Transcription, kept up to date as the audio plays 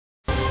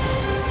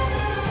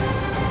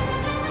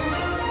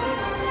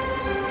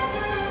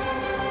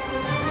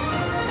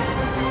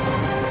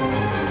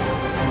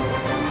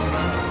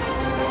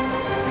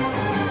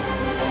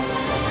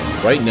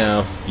Right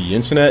now, the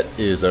internet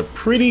is a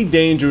pretty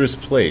dangerous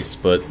place,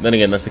 but then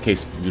again, that's the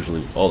case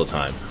usually all the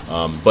time.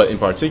 But in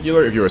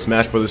particular, if you're a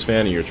Smash Brothers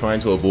fan and you're trying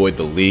to avoid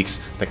the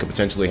leaks that could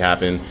potentially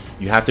happen,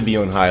 you have to be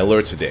on high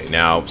alert today.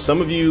 Now, some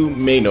of you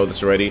may know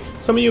this already,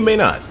 some of you may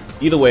not.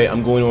 Either way,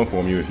 I'm going to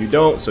inform you if you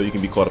don't, so you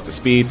can be caught up to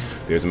speed.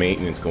 There's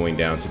maintenance going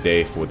down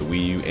today for the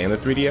Wii U and the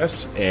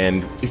 3DS,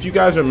 and if you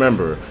guys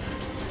remember,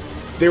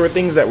 there were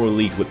things that were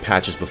leaked with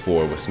patches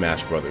before with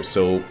Smash Brothers,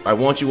 so I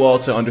want you all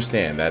to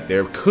understand that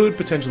there could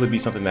potentially be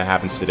something that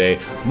happens today.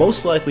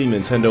 Most likely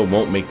Nintendo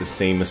won't make the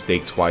same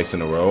mistake twice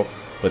in a row,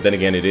 but then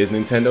again, it is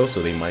Nintendo,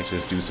 so they might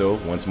just do so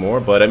once more.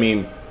 But I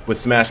mean, with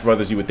Smash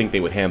Brothers, you would think they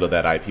would handle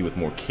that IP with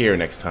more care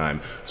next time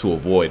to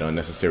avoid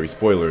unnecessary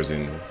spoilers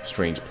in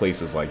strange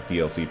places like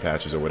DLC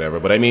patches or whatever.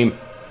 But I mean,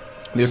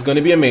 there's going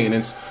to be a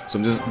maintenance, so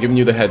I'm just giving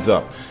you the heads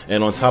up.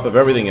 And on top of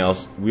everything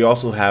else, we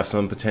also have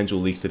some potential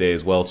leaks today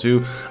as well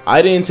too.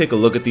 I didn't take a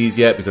look at these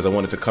yet because I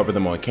wanted to cover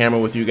them on camera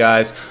with you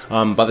guys.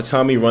 By the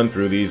time we run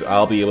through these,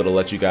 I'll be able to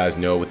let you guys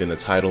know within the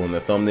title and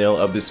the thumbnail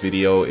of this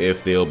video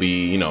if they'll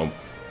be, you know,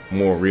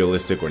 more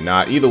realistic or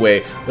not. Either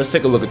way, let's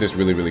take a look at this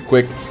really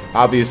quick.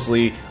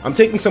 Obviously, I'm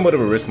taking somewhat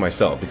of a risk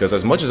myself because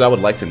as much as I would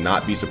like to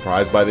not be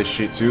surprised by this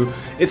shit too,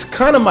 it's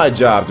kind of my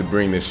job to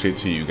bring this shit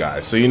to you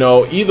guys. So, you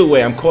know, either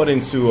way, I'm caught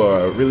into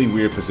a really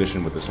weird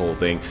position with this whole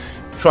thing.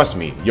 Trust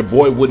me, your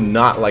boy would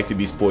not like to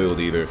be spoiled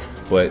either,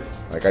 but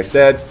like I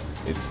said,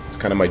 it's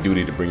kind of my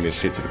duty to bring this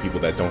shit to the people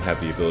that don't have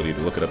the ability to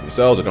look it up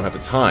themselves or don't have the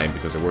time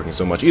because they're working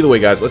so much. Either way,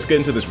 guys, let's get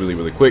into this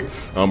really quick.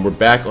 We're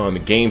back on the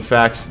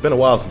GameFaqs. It's been a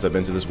while since I've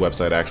been to this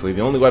website, actually.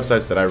 The only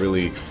websites that I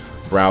really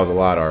browse a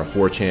lot are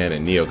 4chan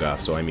and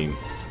NeoGAF, so I mean...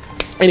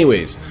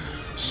 Anyways,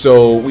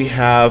 so we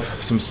have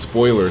some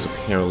spoilers,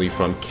 apparently,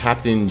 from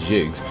Captain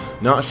Jigs.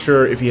 Not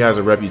sure if he has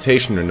a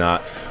reputation or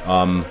not.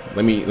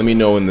 Let me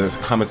know in the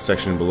comments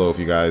section below if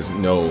you guys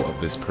know of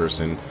this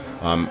person.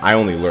 I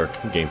only lurk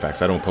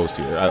GameFaqs. I don't post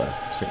here,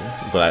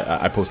 but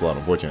I post a lot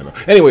on 4chan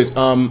though. Anyways,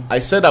 I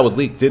said I would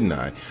leak, didn't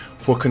I?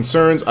 For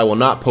concerns, I will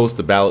not post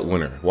the ballot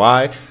winner.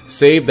 Why?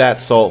 Save that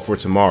salt for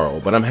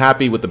tomorrow. But I'm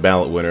happy with the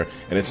ballot winner,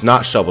 and it's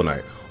not Shovel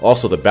Knight.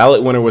 Also, the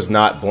ballot winner was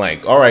not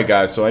blank. All right,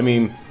 guys. So I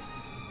mean,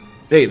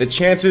 hey, the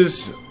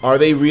chances, are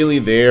they really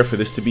there for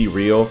this to be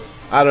real?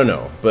 I don't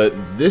know, but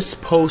this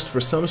post,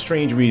 for some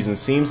strange reason,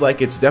 seems like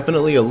it's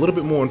definitely a little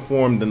bit more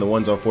informed than the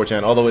ones on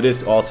 4chan, although it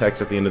is all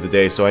text at the end of the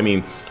day, so I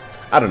mean,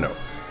 I don't know.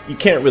 You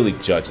can't really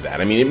judge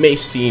that. I mean, it may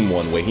seem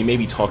one way. He may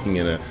be talking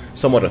in a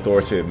somewhat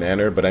authoritative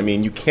manner, but I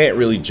mean, you can't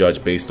really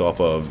judge based off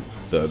of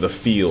the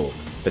feel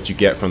that you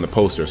get from the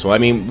poster. So I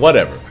mean,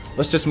 whatever.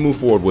 Let's just move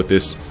forward with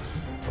this.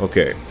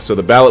 Okay, so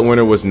the ballot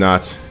winner was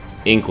not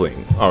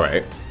Inkling.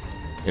 Alright.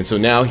 And so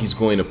now he's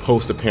going to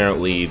post,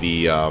 apparently,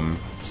 the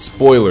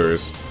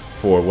spoilers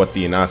for what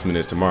the announcement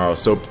is tomorrow.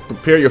 So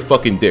prepare your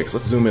fucking dicks.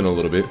 Let's zoom in a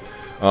little bit.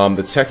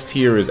 The text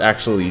here is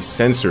actually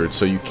censored,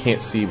 so you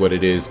can't see what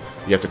it is.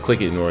 You have to click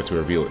it in order to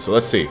reveal it. So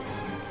let's see.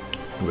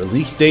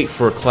 Release date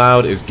for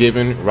Cloud is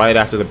given right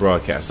after the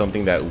broadcast,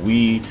 something that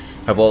we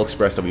have all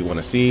expressed that we want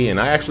to see, and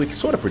I actually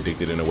sort of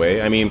predicted in a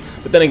way. I mean,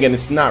 but then again,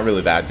 it's not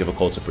really that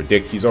difficult to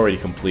predict. He's already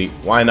complete.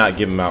 Why not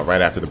give him out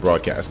right after the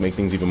broadcast? Make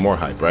things even more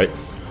hype, right?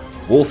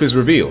 Wolf is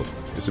revealed.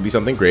 This would be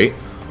something great.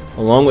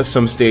 Along with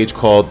some stage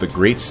called The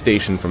Great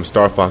Station from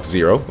Star Fox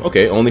Zero.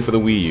 Okay, only for the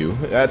Wii U.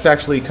 That's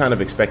actually kind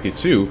of expected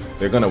too.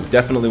 They're going to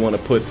definitely want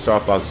to put Star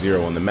Fox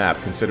Zero on the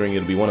map, considering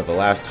it'll be one of the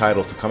last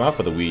titles to come out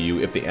for the Wii U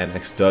if the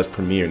NX does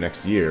premiere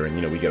next year and,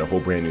 you know, we get a whole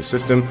brand new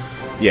system.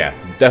 Yeah,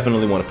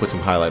 definitely want to put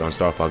some highlight on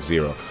Star Fox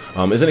Zero.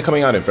 Isn't it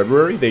coming out in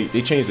February?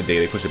 They changed the day,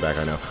 they pushed it back,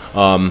 I know.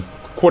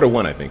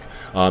 Q1, I think.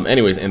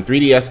 Anyways, and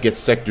 3DS gets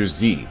Sector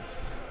Z.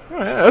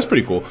 Alright, that's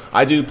pretty cool.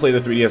 I do play the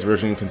 3DS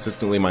version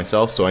consistently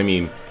myself, so I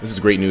mean, this is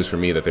great news for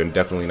me that they're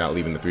definitely not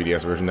leaving the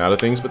 3DS version out of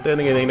things, but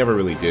then again, they never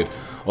really did.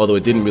 Although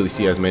it didn't really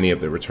see as many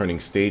of the returning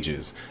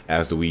stages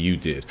as the Wii U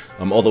did.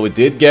 Although it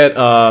did get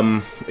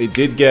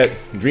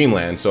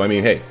Dreamland, so I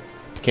mean, hey,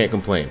 can't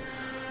complain.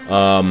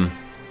 Let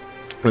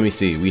me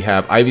see, we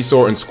have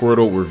Ivysaur and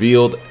Squirtle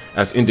revealed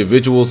as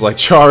individuals like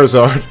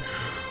Charizard.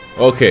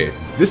 Okay,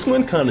 this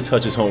one kind of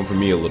touches home for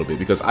me a little bit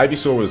because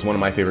Ivysaur was one of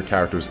my favorite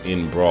characters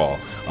in Brawl.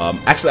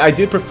 Actually, I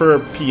did prefer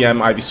PM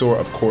Ivysaur,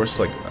 of course.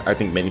 Like, I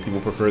think many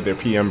people prefer their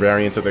PM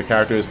variants of their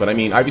characters, but I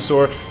mean,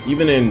 Ivysaur,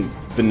 even in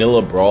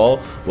vanilla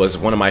Brawl, was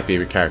one of my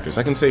favorite characters.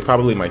 I can say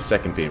probably my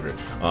second favorite,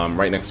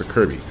 right next to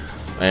Kirby.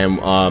 And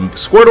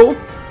Squirtle,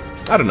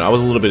 I don't know, I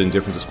was a little bit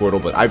indifferent to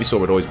Squirtle, but Ivysaur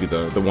would always be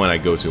the one I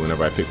go to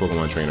whenever I pick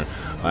Pokemon Trainer.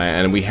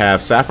 And we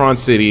have Saffron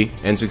City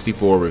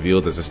N64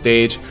 revealed as a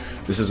stage.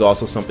 This is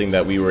also something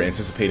that we were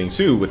anticipating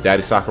too, with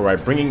Daddy Sakurai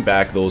bringing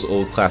back those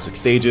old classic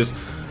stages.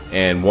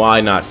 And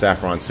why not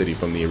Saffron City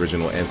from the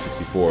original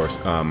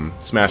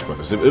N64 Smash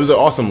Brothers? It was an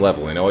awesome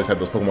level, and I always had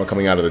those Pokemon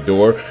coming out of the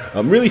door.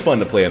 Really fun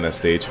to play on that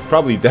stage.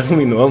 Probably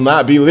definitely will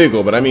not be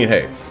legal, but I mean,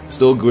 hey,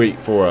 still great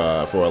for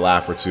a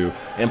laugh or two.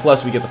 And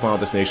plus, we get the Final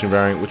Destination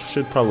variant, which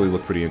should probably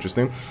look pretty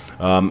interesting.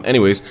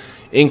 Anyways,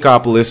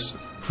 Inkopolis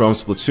from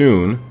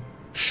Splatoon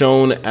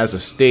shown as a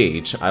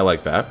stage. I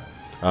like that.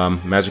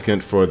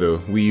 Magicant for the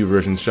Wii U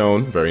version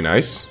shown. Very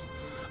nice.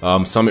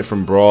 Summit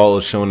from Brawl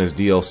is shown as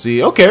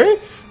DLC. Okay,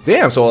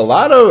 damn. So a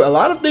lot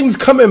of things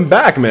coming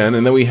back, man.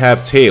 And then we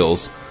have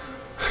Tails.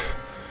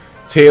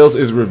 Tails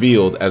is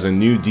revealed as a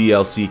new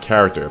DLC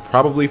character,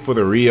 probably for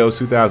the Rio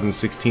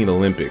 2016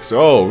 Olympics.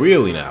 Oh,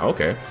 really now?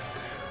 Okay.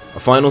 A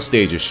final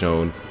stage is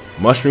shown.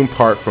 Mushroom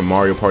Park from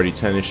Mario Party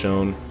 10 is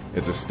shown.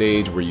 It's a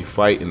stage where you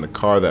fight in the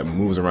car that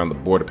moves around the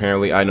board,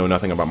 apparently. I know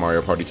nothing about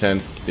Mario Party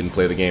 10. Didn't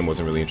play the game,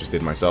 wasn't really interested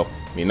in myself.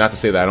 I mean, not to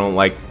say that I don't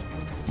like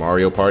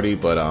Mario Party,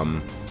 but,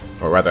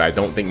 or rather, I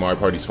don't think Mario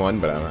Party's fun,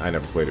 but I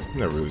never played it.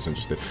 Never really was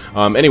interested.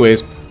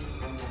 Anyways,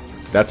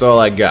 that's all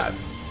I got.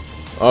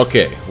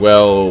 Okay,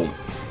 well,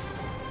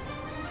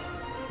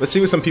 let's see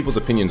what some people's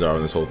opinions are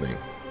on this whole thing.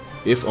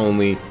 If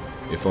only,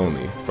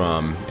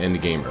 from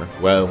Endgamer.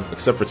 Well,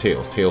 except for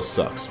Tails. Tails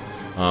sucks.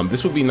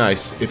 This would be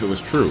nice if it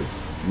was true.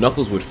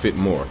 Knuckles would fit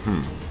more.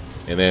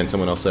 And then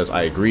someone else says,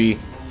 I agree.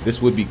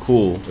 This would be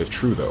cool if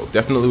true, though.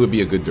 Definitely would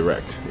be a good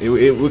direct.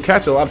 It would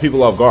catch a lot of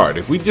people off guard.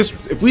 If we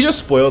just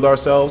spoiled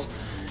ourselves,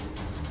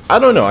 I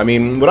don't know. I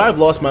mean, would I have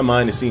lost my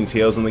mind to seeing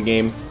Tails in the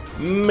game?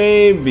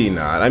 Maybe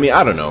not. I mean,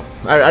 I don't know.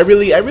 I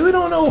really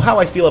don't know how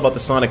I feel about the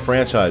Sonic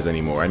franchise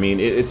anymore. I mean,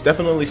 it's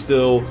definitely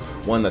still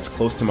one that's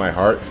close to my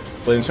heart,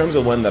 but in terms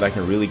of one that I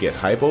can really get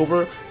hype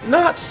over,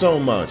 not so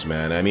much,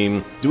 man. I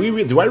mean,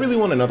 do I really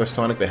want another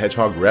Sonic the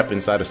Hedgehog rep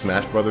inside of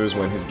Smash Brothers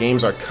when his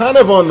games are kind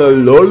of on the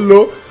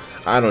low?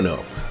 I don't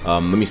know.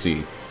 Let me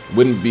see.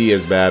 Wouldn't be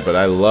as bad, but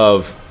I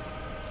love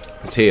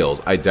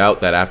Tails. I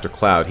doubt that after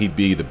Cloud he'd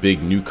be the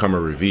big newcomer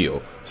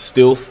reveal.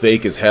 Still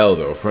fake as hell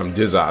though from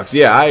Dizox.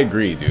 Yeah, I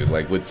agree, dude.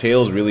 Like, would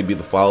Tails really be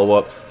the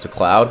follow-up to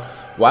Cloud?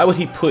 Why would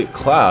he put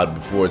Cloud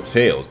before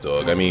Tails,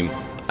 dog? I mean,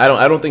 I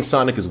don't think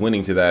Sonic is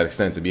winning to that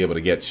extent to be able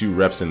to get 2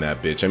 reps in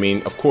that bitch. I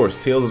mean, of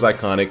course, Tails is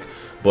iconic,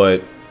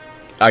 but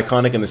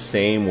iconic in the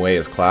same way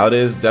as Cloud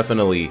is?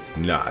 Definitely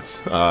not.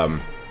 To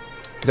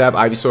have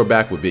Ivysaur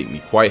back would make me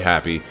quite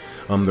happy.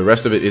 The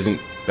rest of it isn't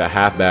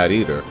half bad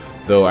either,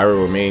 though I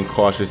will remain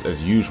cautious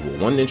as usual.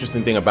 One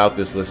interesting thing about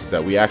this list is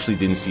that we actually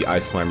didn't see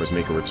Ice Climbers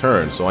make a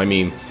return, so I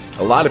mean,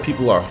 a lot of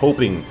people are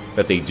hoping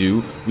that they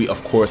do. We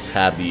of course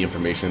have the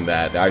information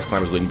that the Ice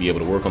Climbers wouldn't be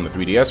able to work on the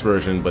 3DS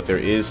version, but there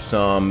is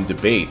some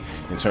debate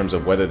in terms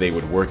of whether they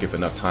would work if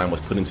enough time was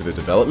put into the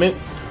development,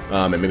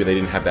 and maybe they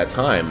didn't have that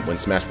time when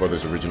Smash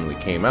Brothers originally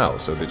came out,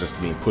 so they're just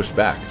being pushed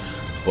back.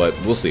 But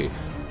we'll see.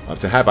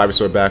 To have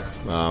Ivysaur back,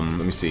 let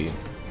me see.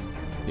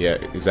 Yeah,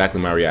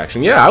 exactly my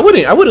reaction. Yeah, I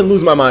wouldn't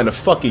lose my mind to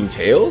fucking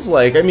Tails.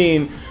 Like, I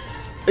mean,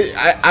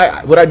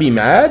 would I be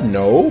mad?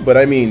 No, but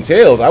I mean,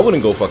 Tails, I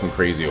wouldn't go fucking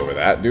crazy over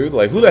that, dude.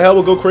 Like, who the hell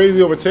would go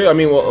crazy over Tails? I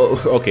mean, well,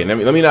 okay,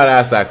 let me not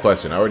ask that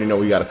question. I already know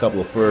we got a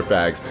couple of fur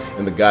fags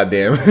in the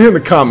goddamn in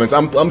the comments.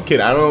 I'm kidding.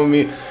 I don't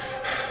mean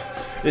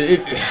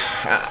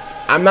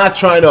I'm not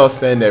trying to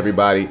offend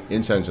everybody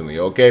intentionally,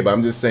 okay? But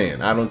I'm just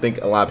saying, I don't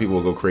think a lot of people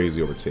will go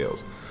crazy over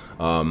Tails.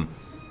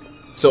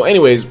 So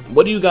anyways,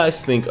 what do you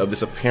guys think of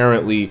this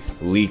apparently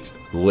leaked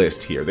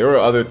list here? There were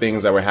other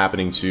things that were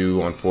happening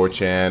too on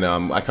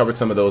 4chan. I covered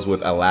some of those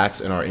with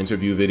Alax in our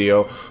interview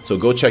video, so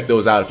go check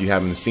those out if you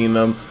haven't seen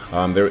them.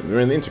 They're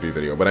in the interview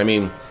video, but I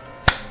mean,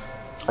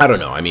 I don't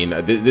know. I mean,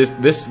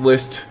 this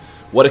list,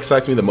 what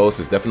excites me the most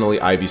is definitely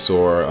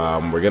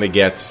Ivysaur. We're gonna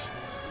get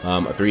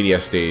a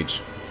 3DS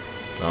stage,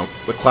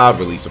 the Cloud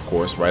release, of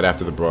course, right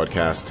after the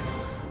broadcast.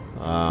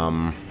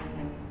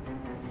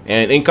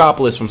 And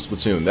Inkopolis from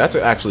Splatoon, that's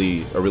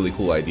actually a really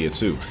cool idea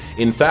too.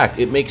 In fact,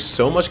 it makes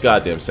so much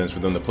goddamn sense for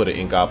them to put an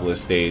Inkopolis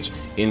stage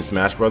in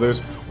Smash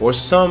Brothers, or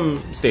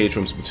some stage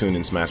from Splatoon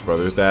in Smash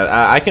Brothers, that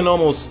I can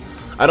almost,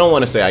 I don't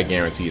want to say I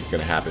guarantee it's going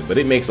to happen, but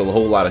it makes a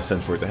whole lot of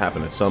sense for it to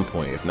happen at some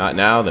point. If not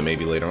now, then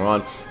maybe later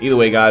on. Either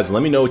way, guys,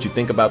 let me know what you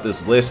think about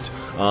this list.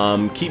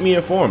 Keep me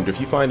informed. If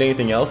you find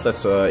anything else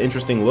that's an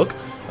interesting look,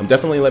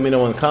 definitely let me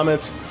know in the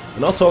comments,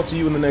 and I'll talk to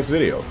you in the next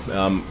video.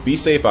 Be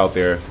safe out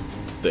there.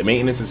 The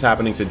maintenance is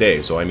happening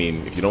today, so I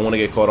mean, if you don't want to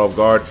get caught off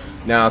guard,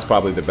 now is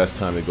probably the best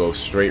time to go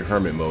straight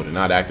hermit mode and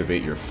not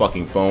activate your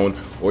fucking phone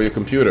or your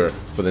computer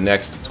for the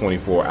next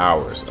 24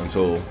 hours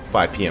until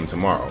 5 p.m.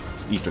 tomorrow,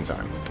 Eastern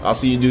Time. I'll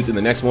see you dudes in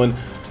the next one.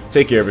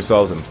 Take care of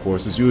yourselves, and of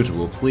course, as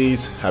usual,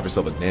 please have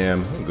yourself a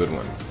damn good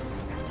one.